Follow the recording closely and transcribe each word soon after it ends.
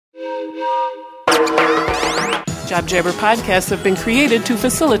Job Jabber podcasts have been created to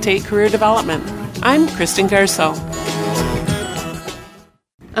facilitate career development. I'm Kristen Garceau.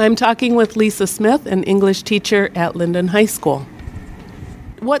 I'm talking with Lisa Smith, an English teacher at Linden High School.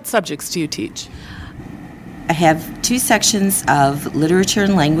 What subjects do you teach? I have two sections of Literature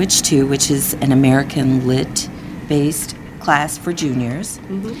and Language 2, which is an American Lit-based class for juniors.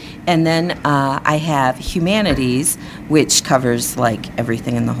 Mm-hmm. And then I have Humanities, which covers like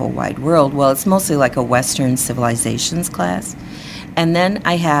everything in the whole wide world. Well, it's mostly like a Western civilizations class. And then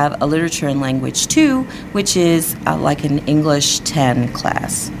I have a Literature and Language 2, which is like an English 10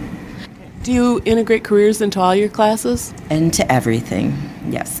 class. Do you integrate careers into all your classes? Into everything,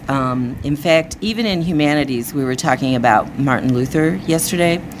 yes. In fact, even in Humanities, we were talking about Martin Luther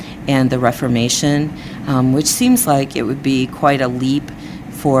yesterday and the Reformation, which seems like it would be quite a leap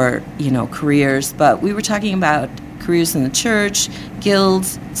for, careers. But we were talking about careers in the church,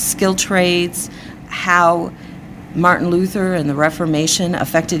 guilds, skilled trades, how Martin Luther and the Reformation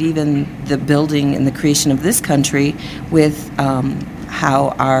affected even the building and the creation of this country with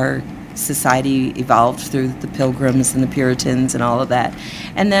how our society evolved through the Pilgrims and the Puritans and all of that.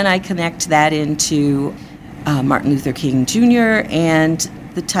 And then I connect that into Martin Luther King Jr. and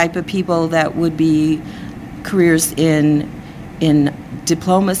the type of people that would be careers in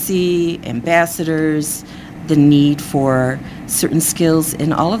diplomacy, ambassadors, the need for certain skills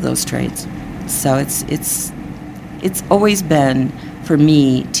in all of those trades. So it's always been, for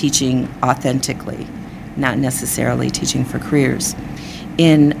me, teaching authentically, not necessarily teaching for careers.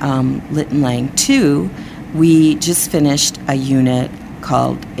 In Lit and Lang 2, we just finished a unit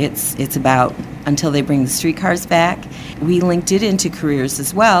called It's About Until They Bring the Streetcars Back. We linked it into careers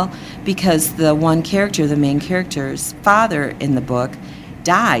as well because the one character, the main character's father in the book,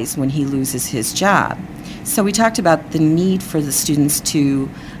 dies when he loses his job. So we talked about the need for the students to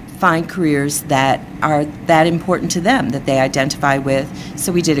find careers that are that important to them, that they identify with.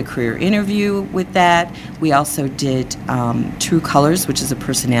 So we did a career interview with that. We also did True Colors, which is a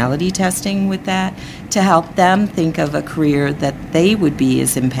personality testing with that, to help them think of a career that they would be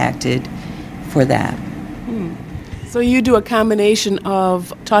as impacted for that. So you do a combination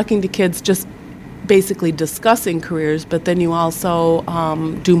of talking to kids, just basically discussing careers, but then you also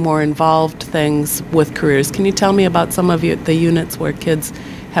do more involved things with careers. Can you tell me about some of the units where kids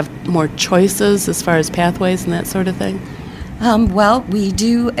have more choices as far as pathways and that sort of thing? Well, we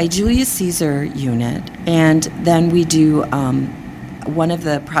do a Julius Caesar unit, and then we do one of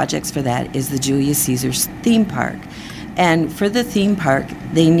the projects for that is the Julius Caesar's theme park. And for the theme park,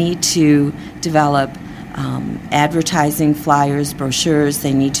 they need to develop advertising, flyers, brochures.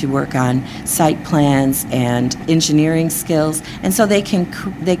 They need to work on site plans and engineering skills, and so they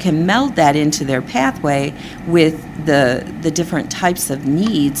can meld that into their pathway with the different types of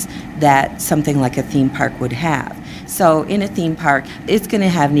needs that something like a theme park would have. So in a theme park, it's going to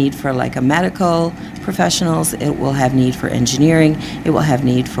have need for like a medical professionals. It will have need for engineering. It will have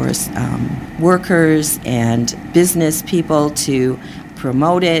need for workers and business people to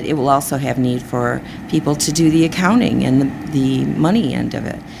promote it. It will also have need for people to do the accounting and the money end of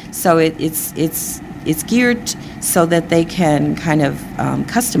it. So it's geared so that they can kind of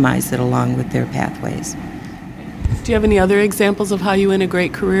customize it along with their pathways. Do you have any other examples of how you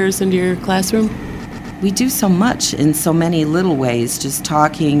integrate careers into your classroom? We do so much in so many little ways, just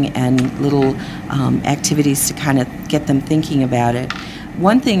talking and little activities to kind of get them thinking about it.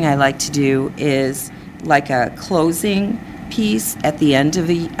 One thing I like to do is like a closing piece at the end of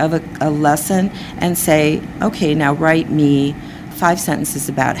a lesson and say, okay, now write me 5 sentences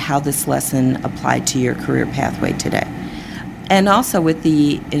about how this lesson applied to your career pathway today. And also with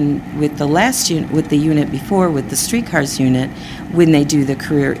the unit before, with the streetcars unit, when they do the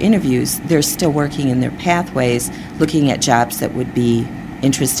career interviews, they're still working in their pathways, looking at jobs that would be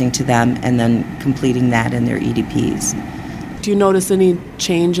interesting to them, and then completing that in their EDPs. Do you notice any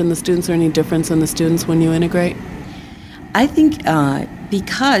change in the students or any difference in the students when you integrate? I think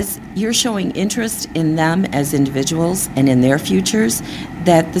because you're showing interest in them as individuals and in their futures,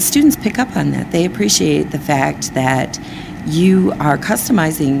 that the students pick up on that. They appreciate the fact that you are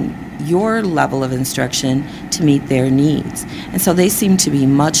customizing your level of instruction to meet their needs. And so they seem to be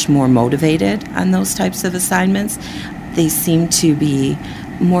much more motivated on those types of assignments. They seem to be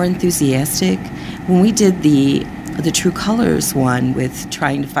more enthusiastic. When we did the True Colors one with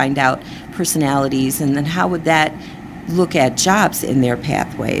trying to find out personalities and then how would that look at jobs in their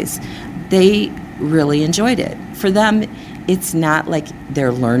pathways, they really enjoyed it. For them, it's not like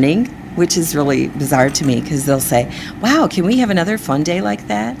they're learning, which is really bizarre to me because they'll say, wow, can we have another fun day like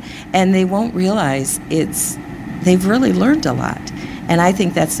that? And they won't realize they've really learned a lot. And I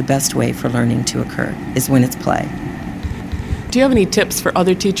think that's the best way for learning to occur, is when it's play. Do you have any tips for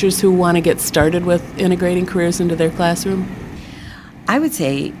other teachers who want to get started with integrating careers into their classroom? I would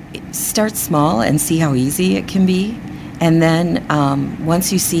say start small and see how easy it can be. And then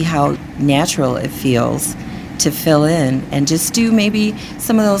once you see how natural it feels to fill in, and just do maybe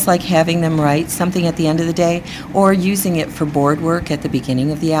some of those, like having them write something at the end of the day or using it for board work at the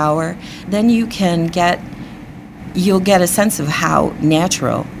beginning of the hour, then you'll get a sense of how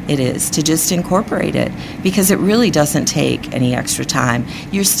natural it is to just incorporate it, because it really doesn't take any extra time.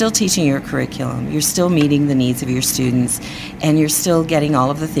 You're still teaching your curriculum, you're still meeting the needs of your students, and you're still getting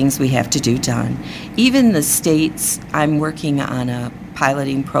all of the things we have to do done. Even the states, I'm working on a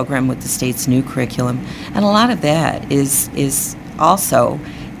piloting program with the state's new curriculum, and a lot of that is also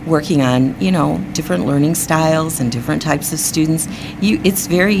working on, different learning styles and different types of students. It's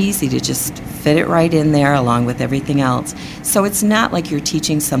very easy to just fit it right in there along with everything else. So it's not like you're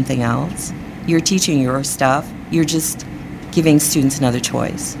teaching something else. You're teaching your stuff. You're just giving students another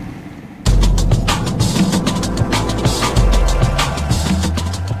choice.